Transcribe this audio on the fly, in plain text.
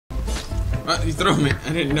You threw me. I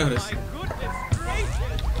didn't notice.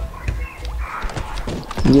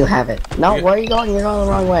 You have it. No, where are you going? You're going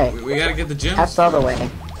the wrong way. We gotta get the gems. Hat's the other way.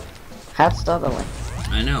 Hat's the other way.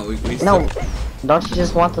 I know. No, don't you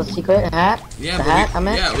just want the secret hat? Yeah, the hat. I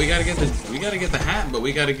meant. Yeah, we gotta get the hat, but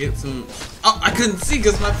we gotta get some. Oh, I couldn't see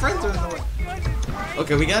because my friends are in the way.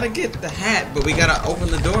 Okay, we gotta get the hat, but we gotta open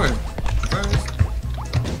the door first.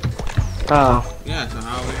 Oh. Yeah. So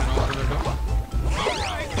how are we gonna open the door?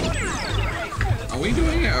 Are we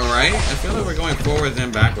doing it alright? I feel like we're going forwards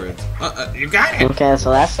and backwards. You got it! Okay,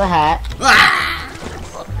 so that's the hat. Ah!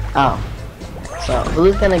 Oh. So,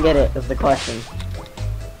 who's gonna get it is the question.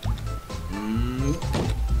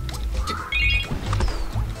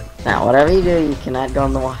 Now, whatever you do, you cannot go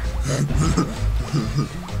in the water.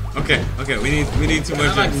 Okay, we need too much.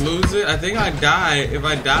 If I lose it, I think I die. If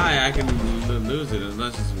I die, I can lose it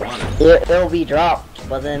unless it's water. It'll be dropped,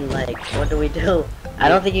 but then, like, what do we do? I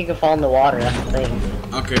don't think you can fall in the water, that's the thing.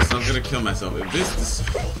 Okay, so I'm gonna kill myself. If this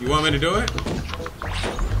you want me to do it?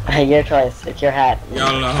 Your choice. It's your hat.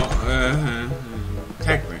 YOLO.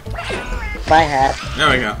 Take me. My hat. There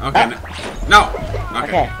we go. Okay. No.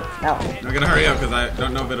 Okay. No. I'm gonna hurry up because I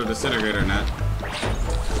don't know if it'll disintegrate or not.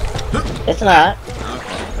 It's not.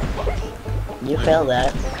 Okay. You failed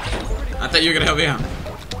that. I thought you were gonna help me out.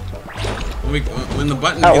 When the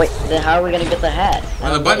button. Oh wait. Then how are we gonna get the hat?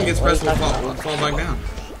 When the button gets pressed, we'll fall back down.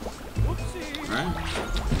 Right?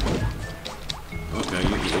 Okay.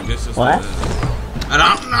 You just. What? I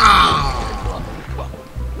don't know.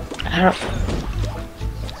 I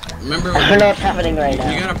don't know what's happening right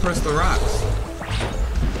now. You gotta press the rocks.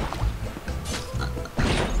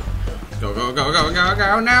 Go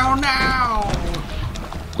now!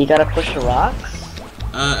 You gotta push the rocks?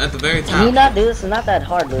 At the very top. Can you not do this? It's not that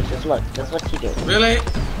hard, Lucius. Look, this is what you do. Really?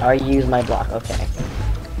 Or you use my block, okay.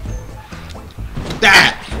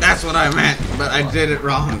 That's what I meant, but I did it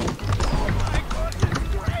wrong.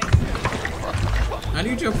 How do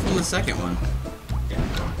you jump from the second one?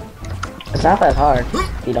 It's not that hard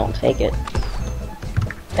if you don't take it.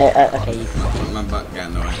 Okay. My butt got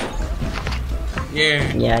in the way.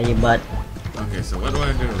 Yeah. Yeah, you butt. Okay, so what do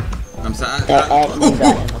I do? I'm sorry. You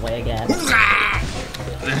got in the way again.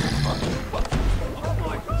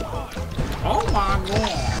 Oh my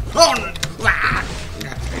god.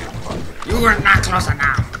 You were not close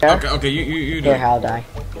enough. Okay, you do. Here, I'll die.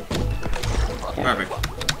 Okay. Perfect.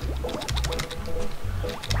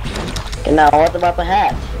 And now, what about the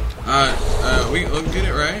hat? We'll get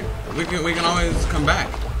it right. We can always come back.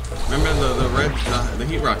 Remember the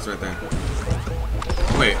heat rocks right there.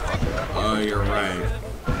 Wait. Oh, you're right.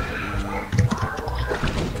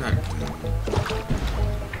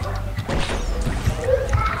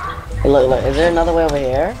 Hey, look. Is there another way over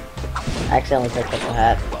here? I accidentally picked up the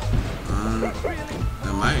hat.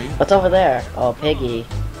 That might. What's over there? Oh, Piggy.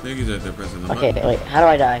 Piggy's right there pressing the button. Okay, wait. How do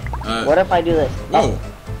I die? What if I do this? Whoa.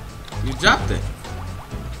 You dropped it.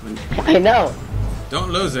 I know. Don't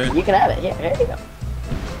lose it. You can have it. Here you go.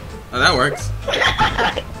 Oh, that works.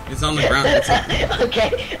 It's on the ground. Okay,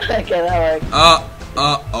 that works.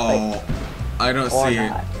 Oh. I don't see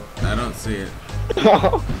it. I don't see it.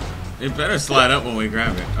 It better slide up when we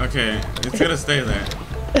grab it. Okay, it's gonna stay there.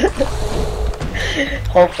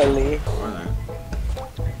 Hopefully. Or that.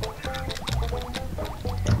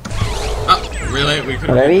 Oh, really? We could.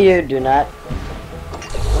 Whatever you do not.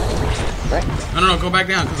 Right. No, go back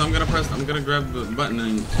down, because I'm gonna grab the button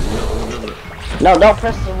and No, don't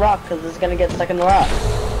press the rock, because it's gonna get stuck in the rock.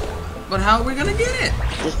 But how are we gonna get it?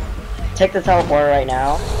 Just take the teleporter right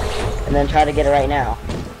now, and then try to get it right now.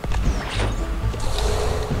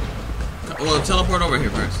 Well, teleport over here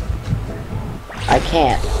first. I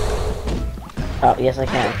can't. Oh, yes I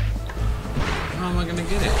can. How am I gonna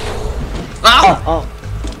get it? Oh! Oh,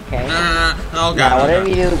 okay. Oh god. Now, whatever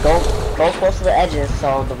you do, go close to the edges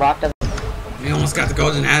so the rock doesn't. We almost got the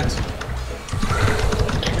golden hat.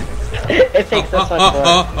 It takes this one.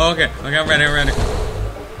 Okay, I'm ready.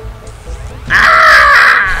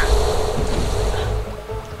 Ah!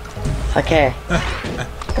 Okay.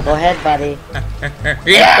 Go ahead, buddy.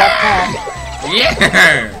 Yeah!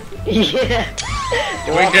 Yeah! We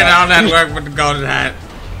did all that work with the golden hat.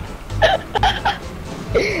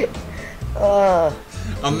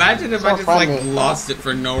 Imagine if I just like lost it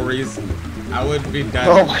for no reason. I would be done.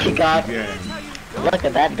 Oh my god. Yeah. Look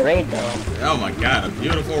at that grade though. Oh my god, a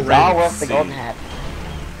beautiful red. It's all worth the golden hat.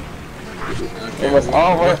 Okay. It was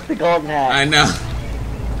all worth the golden hat. I know.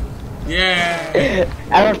 Yeah.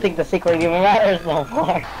 I don't think the secret even matters no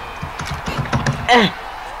more.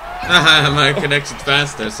 My connection's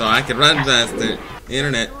faster, so I can run faster.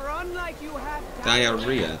 Internet.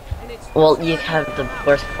 Diarrhea. Well, you have the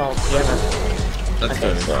worst quality ever. Let's do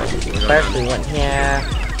Okay, this. so We're going first down. we went here,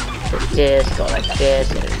 hit this, go like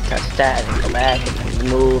this, and then touch that, and go back, and then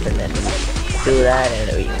move, and then do that, and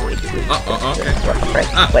then we Okay.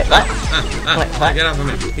 Wait, what? Wait, what? Get off of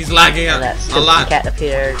me. He's lagging out And that a stupid lot. cat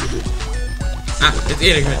appears, It's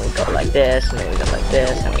eating me. and we go like this, and then we go like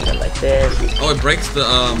this, and we go like this, Oh, it breaks the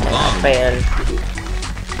and that bomb. failed.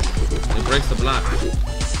 It breaks the block.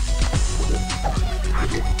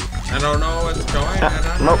 I don't know what's going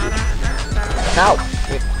on. Nope. No!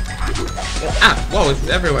 Whoa, it's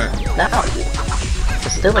everywhere. No! The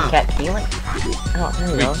stupid Ow. cat, can you like... Oh, there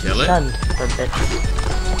you We go. kill it? Shunned for a bit.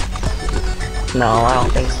 No, I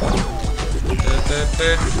don't think so.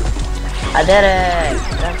 I did it!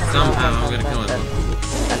 Somehow I'm gonna kill it.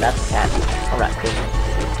 And that's a cat. Alright, cool.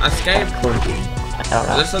 Escape. Cool. I don't Is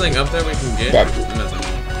know. there something up there we can get? Dead. Nothing.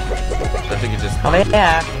 I think it just. Oh,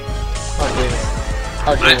 yeah. Oh, Jesus.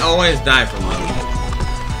 Oh, I Jesus. always die from them.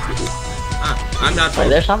 I'm not. Wait,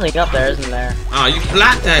 there's something up there, isn't there? Oh, you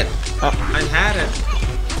blocked it. Oh, I had it.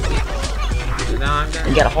 Now I'm you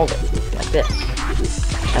dead. gotta hold it. Like this.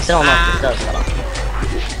 I still don't know what this does, though.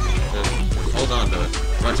 Just hold on to it.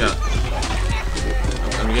 Watch out.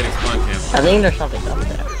 I'm getting spawn cam. I think there's something up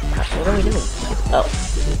there. What are we doing? Oh.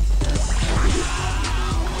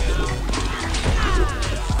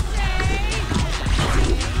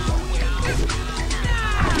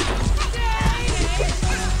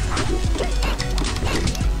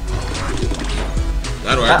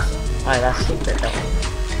 That works. Alright, that's secret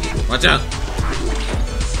though. Watch out.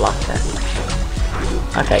 Block that.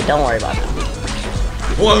 Okay, don't worry about it.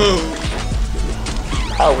 Whoa.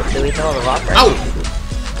 Oh, do we throw the rock right? Oh.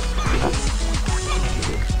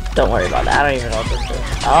 Don't worry about that. I don't even know what this is.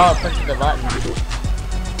 Oh, push the button.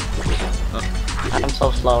 I'm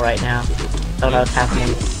so slow right now. Don't know what's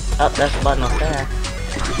happening. Oh, there's a button up there.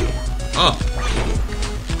 Oh.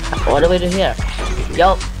 What do we do here?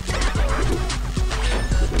 Yo.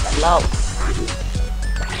 Slow.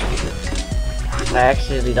 I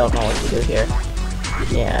actually don't know what to do here.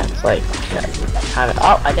 Yeah, it's like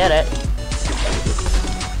oh, I did it.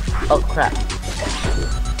 Oh crap.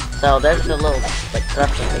 So there's a little like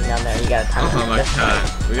thruster thing down there. You gotta time it Oh my this way.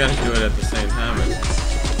 god. We gotta do it at the same time.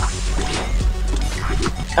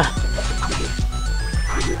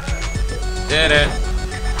 Did it.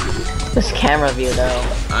 This camera view though.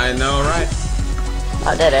 I know, right?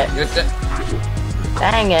 I did it. You did.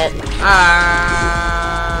 Dang it.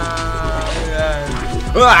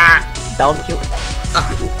 Don't you?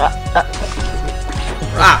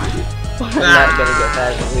 I'm not gonna get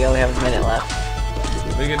past it. We only have a minute left.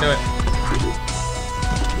 We can do it.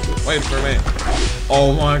 Wait for me.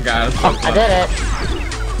 Oh my god. It's so Oh, I did it.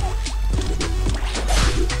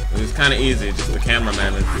 It was kind of easy. Just the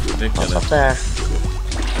cameraman is What's ridiculous. up there?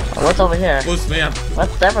 Oh, what's over here? Boost me up.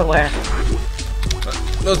 What's everywhere?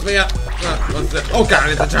 Boost me up. What's it? Oh god,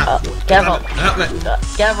 it's a trap. Careful. Help me.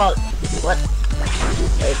 Careful. What?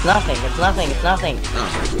 It's nothing. It's nothing. It's nothing. Oh,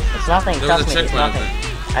 It's nothing. there was Trust a me. It's checkpoint. nothing.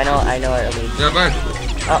 I know where it leads. You're a bird.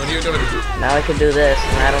 Oh. What are you doing? Now I can do this,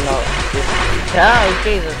 and I don't know. Oh,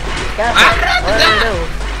 Jesus. Careful. What do we do?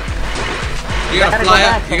 You gotta Gotta fly go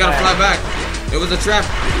up. back You gotta fly somewhere. back. It was a trap.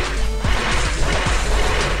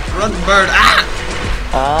 Run, bird. Ah!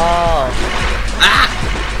 Oh. Ah!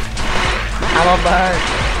 I'm a bird.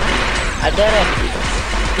 I did it.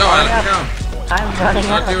 No, Hurry I up. no. I'm running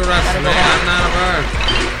Don't out. you rush Gotta me. go back. I'm not a bird.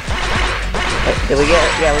 Wait, did we get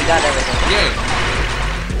it? Yeah, we got everything.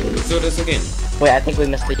 Yeah. Let's do this again. Wait, I think we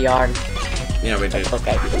missed the yard. Yeah, we did.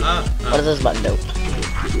 Okay. What does this button do?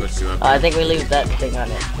 Push you up. I think we leave that thing on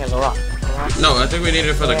it. Here's a rock. No, I think we needed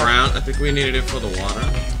it for the Yeah. ground. I think we needed it for the water.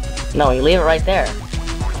 No, you leave it right there.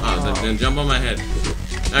 Oh, then jump on my head.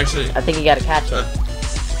 Actually, I think you gotta catch it.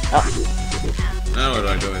 Oh, now what do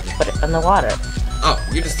I do with it? put it in the water. Oh,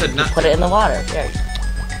 you just said not. Put it in the water. There.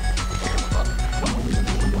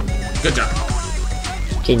 Good job.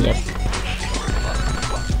 Genius.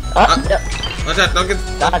 Oh, no. Watch out, don't get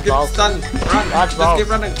Dodgeball. stunned. Run. Just Dodgeball. keep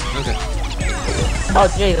running. Okay. Oh,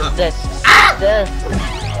 Jesus, this. This.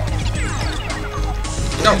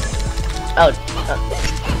 Go. Oh.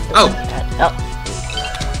 Oh. Oh.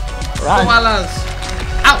 Run. Koalas.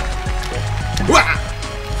 Ow. Wah.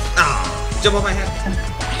 Ah. Jump on my head.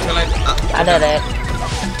 Feel like, I did it.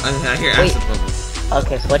 I hear Wait. acid bubbles.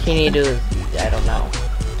 Okay, so what you need to do is, I don't know.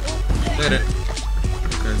 Did it.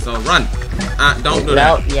 Okay, so run. Don't do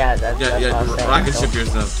No, that. yeah, that's Yeah, what I was saying. rocket So- ship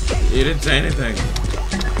yourself. You didn't say anything.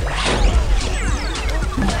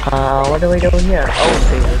 What do we do here? Oh,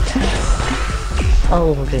 Jesus.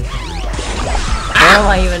 Oh, Jesus. What am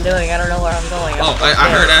I even doing? I don't know where I'm going. Oh, I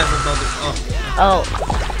heard acid bubbles. Oh. Oh.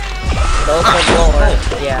 Go for the door.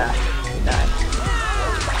 Yeah. Done.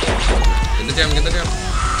 Get the gem, get the gem.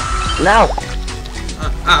 No.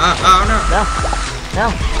 Oh no. No. No.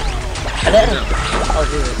 I didn't. Oh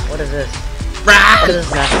Jesus. What is this? What is this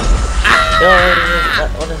mess?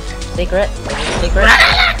 What is secret? Is it secret?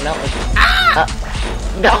 No.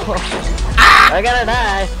 No. I gotta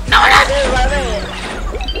die. No.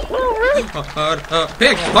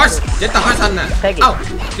 Pig, horse, get the horse on that. Piggy. Oh,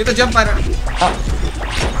 get the jump fighter. Oh.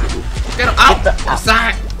 Get him out.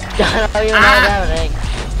 Sorry. I don't even know what's happening.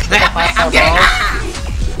 I'm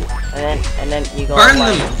getting And then you go. Burn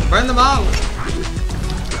them. Burn them all.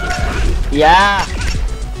 Yeah.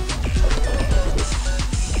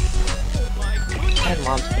 My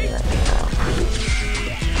mom's me right now.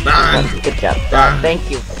 Burn. Good job.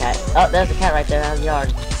 Thank you, cat. Oh, there's a cat right there out of the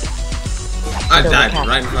yard. I died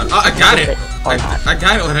right in front. Oh, I got it. Or not. I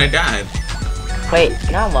got it when I died. Wait,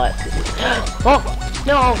 now what? Oh,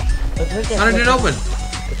 no. How did it open?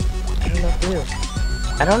 I don't know what to do.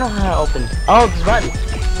 I don't know how to open. Oh, this button.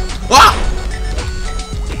 Whoa!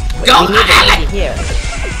 Go! We need the piggy here.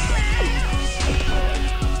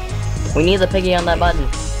 We need the piggy on that button.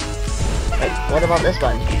 Wait, what about this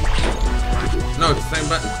button? No, it's the same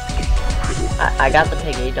button. I got the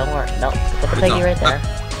piggy, don't worry. No, put the piggy right there.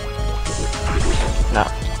 No.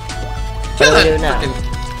 What do we do now?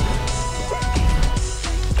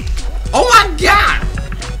 Oh my god!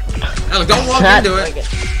 Oh, don't walk into it. Okay.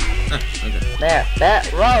 There,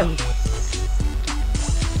 run!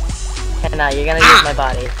 And now you're gonna use my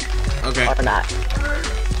body. Okay. Or not.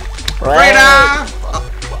 Radar!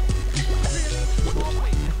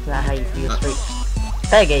 That's not how you use free.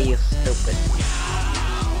 Peggy, you stupid.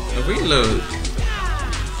 If we lose.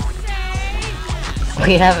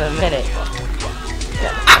 We have a minute.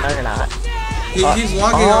 Yeah, no, you're not. He's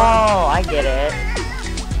walking Oh, I get it.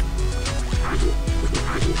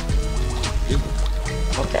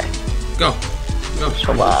 Okay. Go. Go.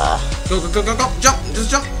 So, Go. Jump. Just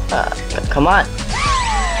jump. Come on.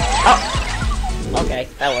 Oh. Okay,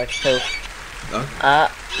 that works too.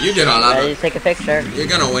 You did all of ready it. to take a picture. You're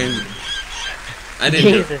gonna win. I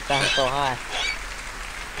didn't. Jesus, I'm so high.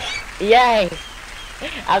 Yay!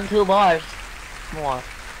 I'm 2 bars more.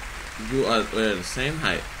 We're the same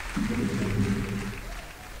height.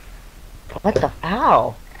 What the?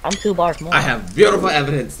 Ow! I'm 2 bars more. I have beautiful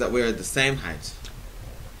evidence that we're the same height.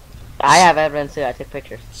 I have evidence too. I took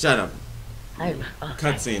pictures. Shut up. Okay.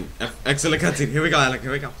 Cutscene. Excellent cutscene. Here we go, Alec.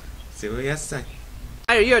 Here we go. See what he has to say.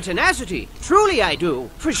 I admire your tenacity. Truly I do.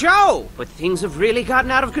 For show. But things have really gotten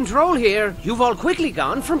out of control here. You've all quickly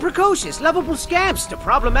gone from precocious, lovable scamps to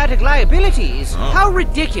problematic liabilities. Oh. How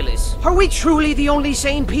ridiculous. Are we truly the only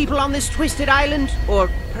sane people on this twisted island? Or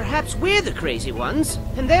perhaps we're the crazy ones,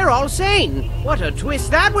 and they're all sane. What a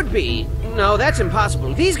twist that would be. No, that's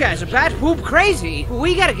impossible. These guys are bat whoop crazy.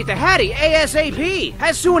 We gotta get to Hattie ASAP.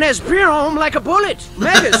 As soon as home like a bullet.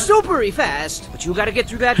 Mega supery fast. But you gotta get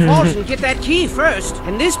through that vault and get that key first.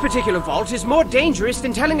 And this particular vault is more dangerous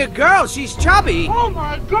than telling a girl she's chubby. Oh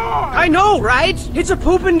my god! I know, right? It's a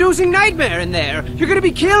poop-inducing nightmare in there. You're gonna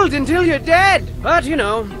be killed until you're dead. But, you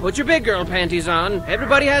know, put your big girl panties on.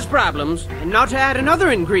 Everybody has problems. And not to add another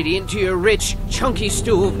ingredient to your rich, chunky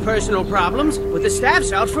stew of personal problems, but the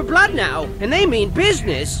staff's out for blood now. And they mean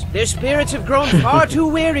business. Their spirits have grown far too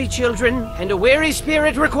weary, children. And a weary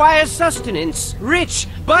spirit requires sustenance. Rich,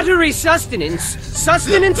 buttery sustenance.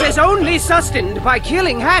 Sustenance is only sustained by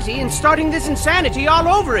killing Hattie and starting this insanity all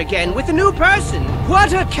over again with a new person.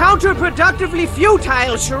 What a counterproductively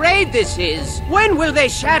futile charade this is. When will they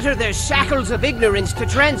shatter their shackles of ignorance to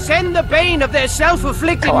transcend the bane of their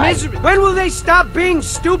self-afflicted misery? When will they stop being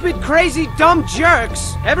stupid, crazy, dumb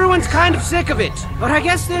jerks? Everyone's kind of sick of it. But I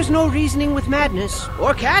guess there's no reasoning with madness.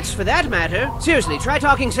 Or cats, for that matter. Seriously, try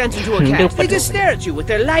talking sense into a cat. They just stare at you with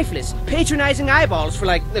their lifeless, patronizing eyeballs for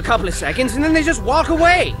like a couple of seconds, and then they just walk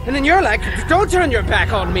away. And then you're like, don't turn your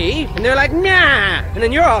back on me. And they're like, nah. And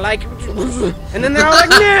then you're all like, and then they're all like,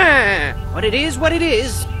 nah. What it is,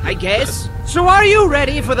 I guess. So are you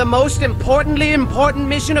ready for the most importantly important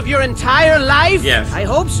mission of your entire life? Yes. I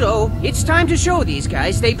hope so. It's time to show these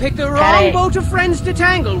guys they picked the wrong boat of friends to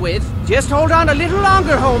tangle with. Just hold on a little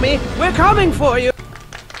longer, homie. We're coming for you.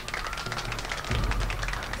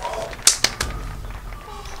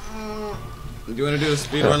 Do you want to do a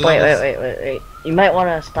speed run? Wait. You might want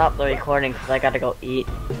to stop the recording because I gotta go eat.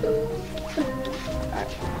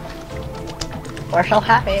 We're so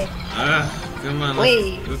happy. Come on.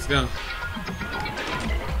 Let's go.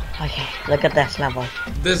 Okay, look at this level.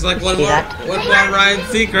 There's like one more ride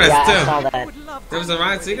Seacrest yeah, too. I saw that. There was a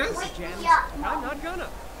ride Seacrest? Yeah. I'm not gonna.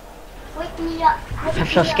 Wake me up. I'm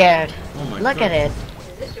so scared. Oh my Look God. at it.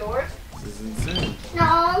 Is this yours? This is insane.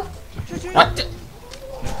 No. What the?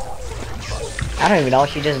 I don't even know what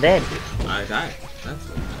she just did. I died. That's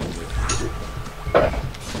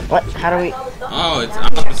What? How do we? oh, it's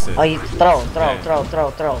opposite. Oh, you throw.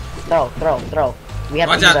 We have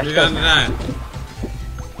Watch to use out, our you're gonna skills.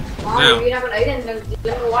 die. Mom, you haven't eaten.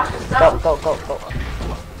 Let me wash the stuff. Go.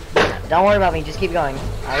 Don't worry about me. Just keep going.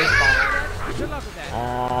 I'll respawn. Good luck with that.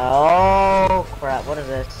 Oh crap! What is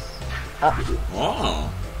this?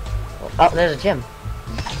 Oh. Oh, there's a gym.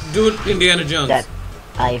 Do it, Indiana Jones. Dead.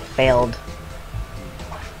 I failed.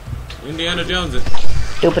 Indiana Jones it.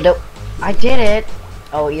 Stupid dope. I did it.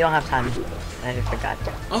 Oh, you don't have time. I just forgot.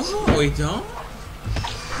 Oh, we don't?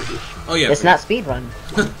 Oh, yeah. It's not speedrun.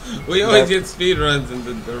 We always get speed runs in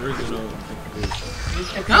the original.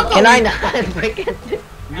 How Can about I we- not break it?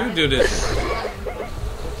 You do this.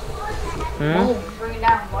 Oh, bring it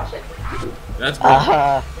down and wash it. That's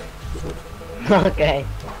cool. Okay.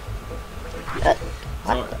 So,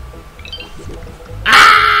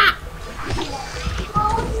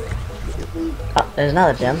 Oh, there's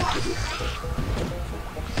another gem.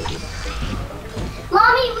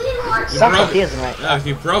 Mommy, we didn't watch you So broke it. confusing right now. Yeah,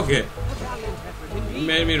 you broke it. You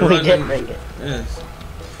made me We run did in- break it. Yes.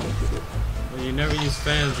 Well, you never use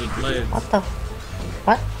fans with blades. What the?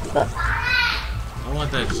 What the? I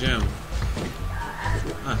want that gem.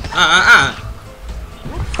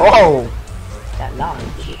 Whoa! That launch.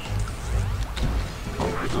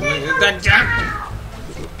 I'm gonna get that gem.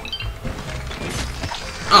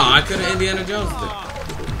 Oh, I could have Indiana Jones it.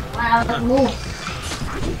 Wow, let's move.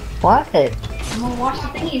 What? I'm gonna wash the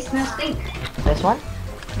thingy. It smells stink. This one?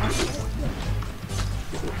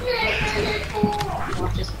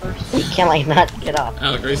 Wash this first. You can't like not get off.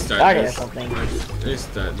 Alec, restart Start it or this. something.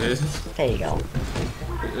 Restart this. There you go.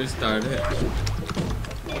 Restart it.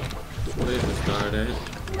 Please restart it.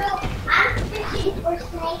 No, I'm fishing for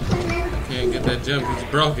snakes and then. Can't get that gem because you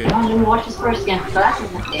broke it. Let me wash this first again. So that's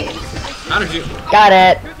in the day. How did you? Got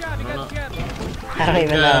it! Good job, you got the gem. I don't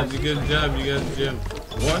even know. Good job, you got the gem.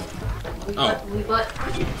 What? Oh. We put.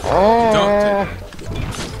 Don't take that.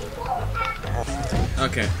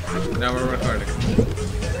 Okay, now we're recording.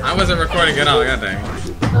 I wasn't recording at all, god dang.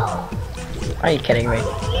 Are you kidding me?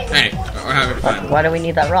 Hey, we're having fun. Why do we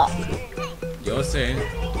need that rock? You'll see.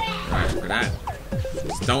 Right, for that.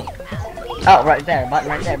 Just don't. Oh, right there. Button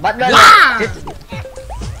right there. Button right Ah! there.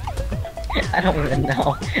 I don't even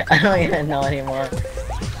know. I don't even know anymore.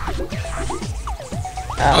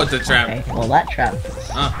 Oh, it's a trap. Okay. Well, that trap.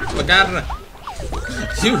 Oh, but God,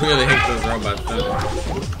 you really hate those robots, don't you?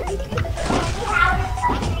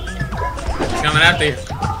 It's coming after you.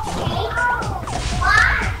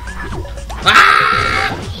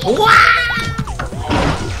 Ah! Wow!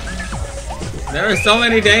 There are so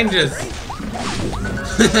many dangers.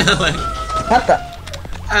 Like, What the?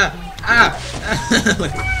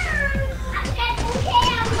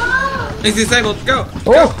 He's disabled. Go.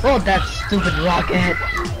 Oh, that stupid rocket.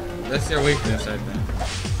 That's your weakness, I think.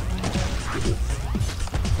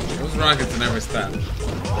 Those rockets never stop.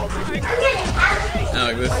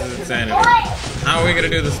 Alec, this is insanity. How are we gonna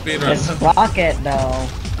do the speed run? It's rocket though.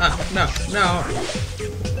 No.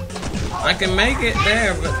 I can make it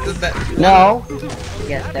there, but does that? No.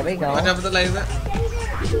 Yes, there we go. Watch out for the laser.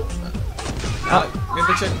 Alec, get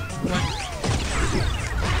the chick. Come on.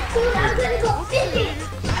 I'm gonna go fishing.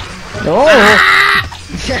 No.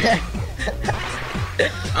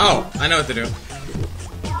 Oh, I know what to do.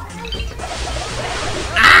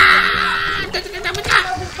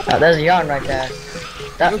 Oh, there's a yarn right there.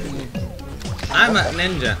 That, I'm a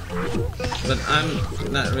ninja, but I'm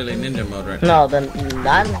not really ninja mode right no, now. then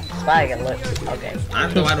I'm spying it. Look. Okay.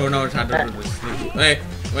 I'm the one who knows how to do this. Wait.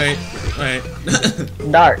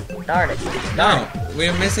 Dart it. No,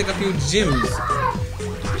 we're missing a few gems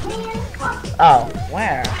Oh,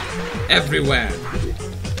 where? everywhere.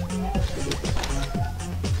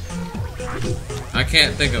 I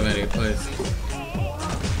can't think of any place.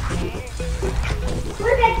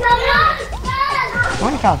 Look at the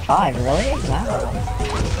 1.5, really? Wow.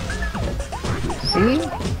 See?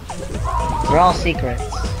 They're all secrets.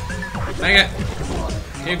 Make it.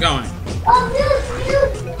 Keep going.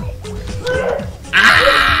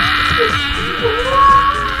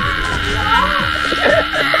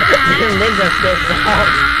 Ninja skills down.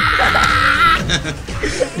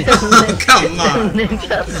 Oh, come on.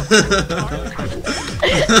 Ninja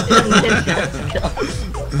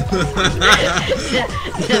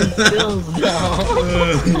skills down.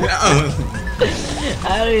 I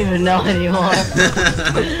don't even know anymore.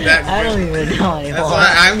 I don't even know anymore. That's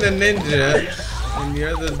why I'm the ninja and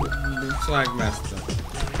you're the swag master.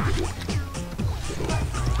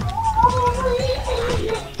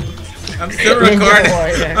 I'm still Ninja recording.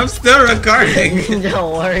 Warrior. I'm still recording. Ninja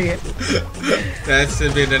Warrior. That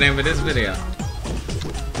should be the name of this video.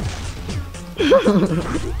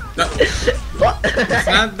 No, it's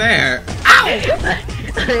not there. I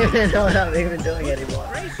don't even know what I'm even doing anymore.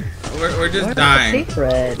 We're just Where's dying. the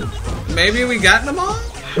secret? Maybe we got them all?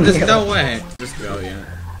 There's no way. Just go, yeah.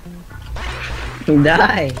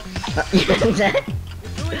 Die.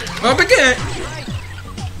 Oh, begin!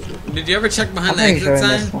 Did you ever check behind the exit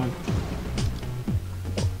sign?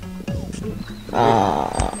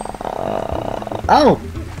 Oh!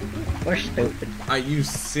 We're stupid. Are you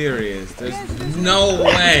serious? There's no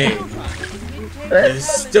way. There's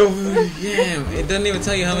stupid. Yeah, it doesn't even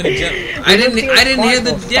tell you how many gems. I didn't hear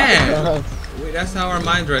the jam. Wait, that's how our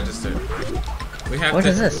minds registered. We have What to.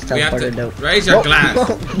 is this We have to teleporter do? raise your glass.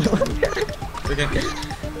 Okay.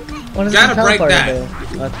 What does Gotta the break teleporter that.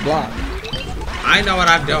 do? Let's block. I know what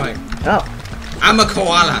I'm doing. Oh. I'm a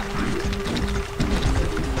koala.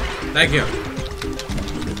 Thank you.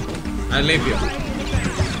 I leave you.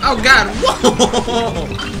 Oh God! Whoa!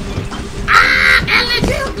 Ah!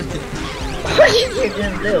 What did you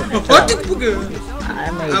just do? What the fuck?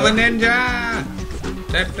 I'm I'm a ninja.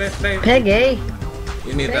 Piggy!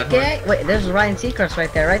 You need that Piggy! horse. Wait, there's Ryan Seacrest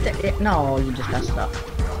right there, right there. No, you just messed up.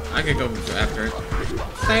 I could go after it.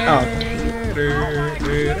 Oh.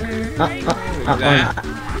 That.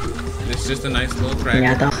 It's just a nice little track.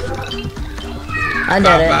 Yeah, I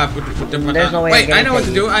did it. There's no way Wait, of I know what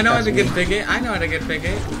to getting do. I know how to Piggy. get Piggy. I know how to get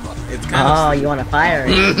Piggy. It's kind Oh, you want to fire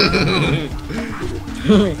it?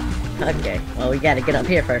 Okay, well we gotta get up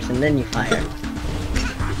here first and then you fire.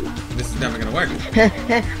 This is never gonna work.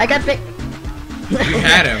 I got picked. You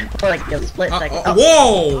had him. For like a split second. Oh,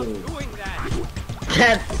 Whoa!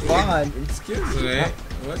 that's fun. Excuse me.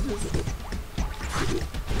 What is?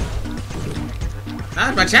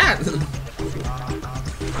 Not my chat.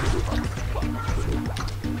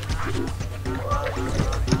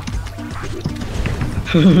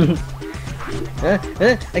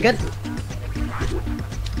 I got.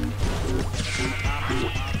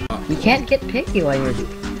 You can't get picky while you're.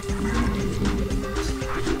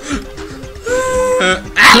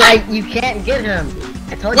 Like you can't get him.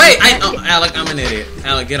 I told Wait, you. Alec, I'm an idiot.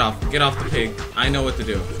 Alec, get off the pig. I know what to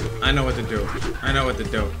do. I know what to do. I know what to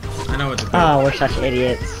do. I know what to do. Oh, we're such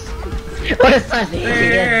idiots. We're such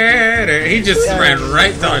idiots. He just ran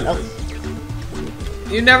right on. Oh.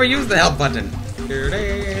 You never used the help button. You're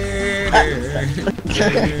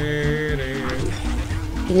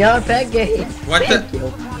Peggy. What the? Thank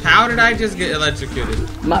you. How did I just get electrocuted?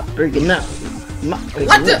 My friggin' now. My friggin'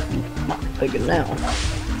 What the? now. My friggin' now.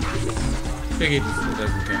 Piggy just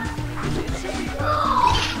doesn't care.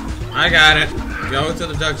 I got it. Go to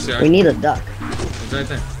the duck shack. We need a duck. It's right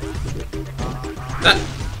there. Duck.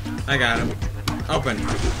 I got him. Open.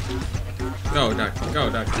 Go, duck. Go,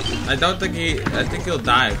 duck. I think he'll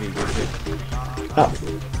die if he gets hit. Oh.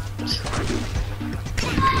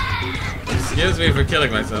 Excuse me for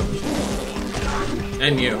killing myself.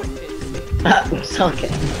 And you. It's okay.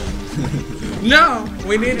 No!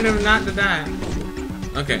 We needed him not to die.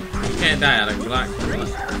 Okay. You can't die, Alec. Block.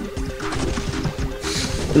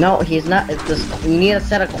 No, he's not. It's just you need to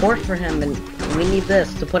set a course for him, and we need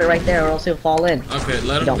this to put it right there, or else he'll fall in. Okay,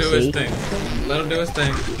 let him do his thing. Let him do his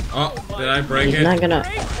thing. Oh, did I break it? He's not gonna.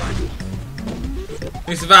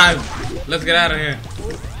 He survived. Let's get out of here.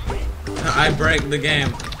 I break the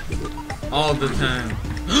game all the time.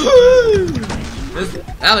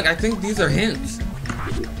 Alec, I think these are hints.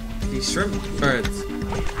 These shrimp birds.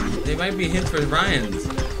 They might be hints for Ryan's.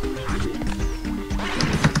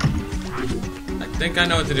 I think I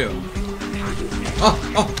know what to do. Oh!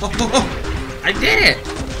 I did it!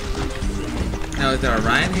 Now, is there a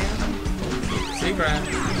Ryan here? Seacrest.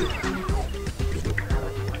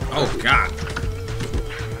 Oh, God.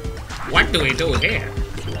 What do we do here?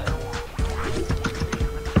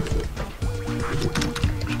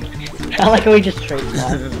 I like how we just trade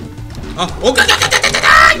that. Oh, God!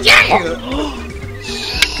 Yeah!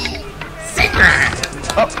 Seacrest!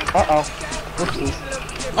 Oh, Oopsies.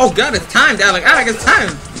 Oh, God, it's timed, Alec. Alec, it's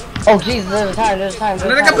timed! Oh, jeez, there's time. No, time.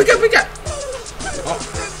 pick up! Oh.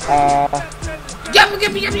 No,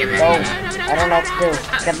 I don't know what to do.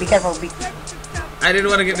 Gotta be careful. I didn't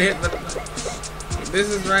want to get hit, but this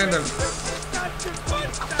is random.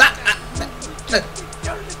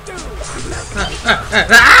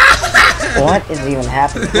 What is even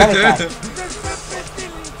happening? Let me try.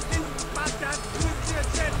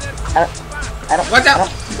 I don't. Watch out!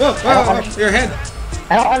 Whoa, your head!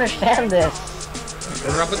 I don't understand this. I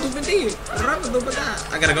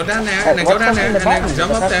gotta go down there, and then go down there, and then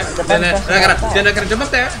jump up there, then I gotta jump up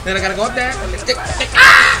there, then I gotta go up there.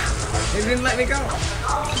 It didn't let me go.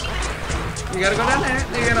 You gotta go down there.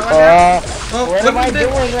 You gotta watch out. Oh, what am I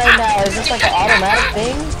doing right now? Is this like an automatic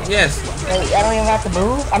thing? Yes. Like, I don't even have to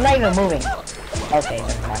move? I'm not even moving. Okay,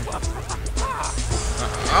 never mind.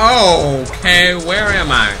 Okay, where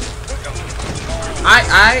am I?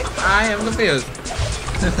 I am confused.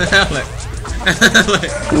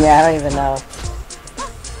 Yeah, I don't even know.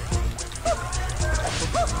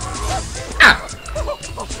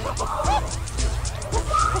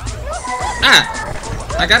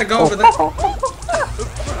 I gotta go over there. Oh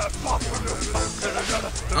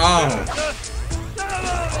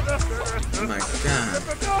my god.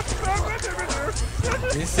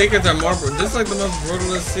 These secrets are more brutal. This is like the most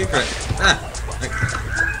brutalist secret. No, thank you.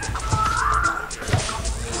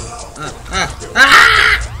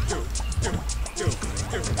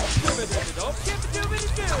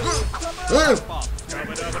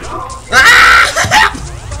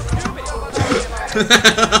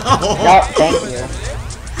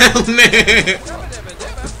 Help me!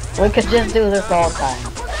 We could just do this all the time.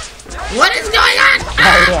 What is going on?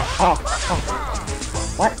 Oh yeah. Oh.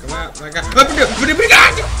 What? Come on, my god.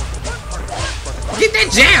 Get that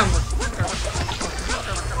jam!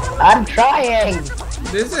 I'm trying!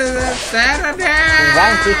 This is a Saturday!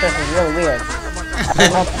 Ryan Seacrest is really weird.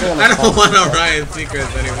 I don't want to Ryan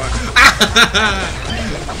Seacrest anymore.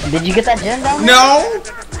 Did you get that gem down there? No!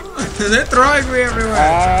 They're throwing me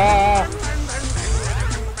everywhere.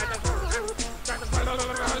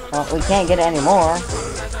 Well, we can't get it anymore.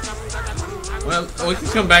 Well, we can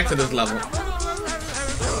come back to this level.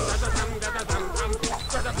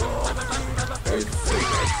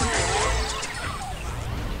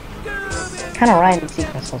 What kind of Ryan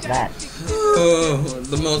Seacrest was that? Oh,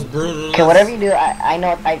 the most brutal. Okay, whatever you do, I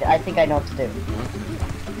know. I think I know what to do.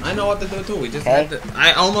 I know what to do too. We just had to.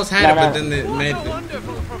 I almost had it, but then it made it.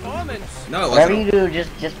 No, it whatever wasn't. you do,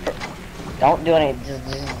 just don't do any. Just.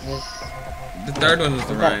 The third one was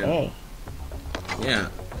the Ryan. A. Yeah.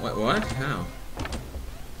 What? How?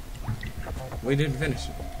 We didn't finish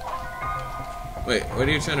it. Wait, what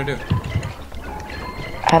are you trying to do?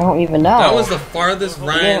 I don't even know. That was the farthest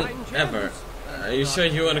Ryan ever. Are you sure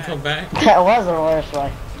you want to come back? That was the worst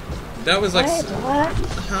one. That was like. What?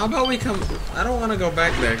 How about we come? I don't want to go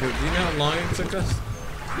back there because you know how long it took us.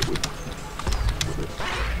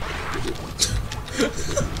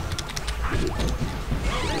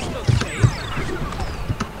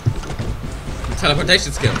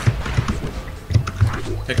 Teleportation skills.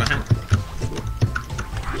 Take my hand.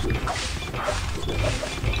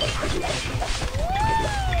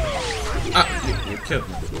 Ah, you killed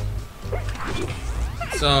me.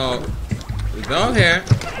 So we go here.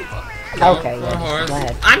 Okay, go yeah, horse. go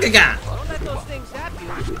ahead. I'm the guy. Don't let those things zap you.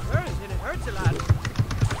 It burns and it hurts a lot.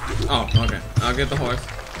 Oh, okay. I'll get the horse.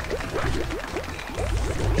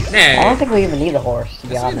 I don't Nah. think we even need the horse, to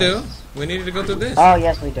be Yes, we honest. do. We needed to go through this. Oh,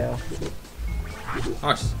 yes, we do.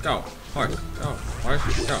 Horse, go. Horse, go. Horse,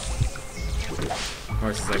 go.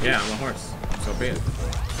 Horse is like, yeah, I'm a horse. So be it.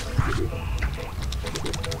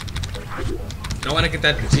 I want to get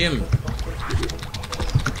that gym.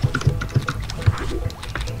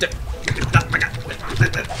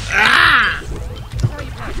 Ah!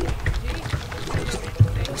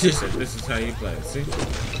 Jesus, this is how you play it, see?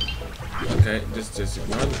 Okay, just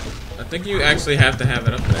ignore it. I think you actually have to have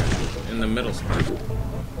it up there in the middle spot.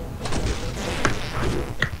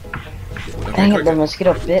 Okay, Dang it, quick. the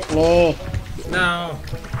mosquito bit me. No.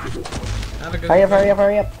 Not a good Hurry up, hurry up,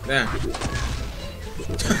 hurry up. There.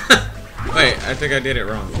 Wait, I think I did it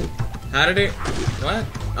wrong. How did it? What?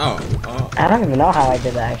 Oh. I don't even know how I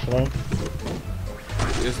did that, actually.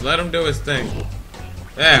 Just let him do his thing.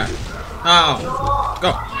 There. Oh.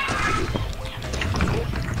 Go.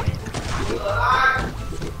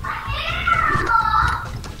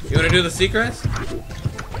 You want to do the Seacrest?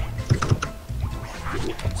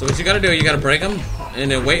 So what you gotta do, you gotta break them, and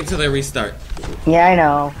then wait until they restart. Yeah, I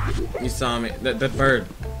know. You saw me. That bird.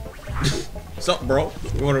 What's up, bro?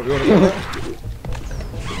 You wanna go, bro?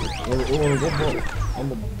 You wanna go, bro?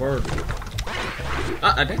 I'm a bird.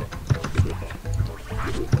 Ah, I did it.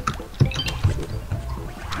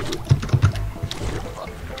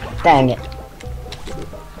 Dang it.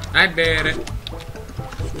 I did it.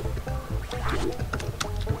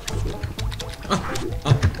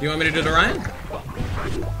 Oh, you want me to do the Ryan?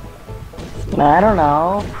 I don't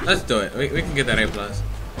know. Let's do it. We can get that A+.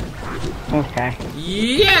 Okay.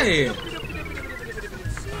 Yeah!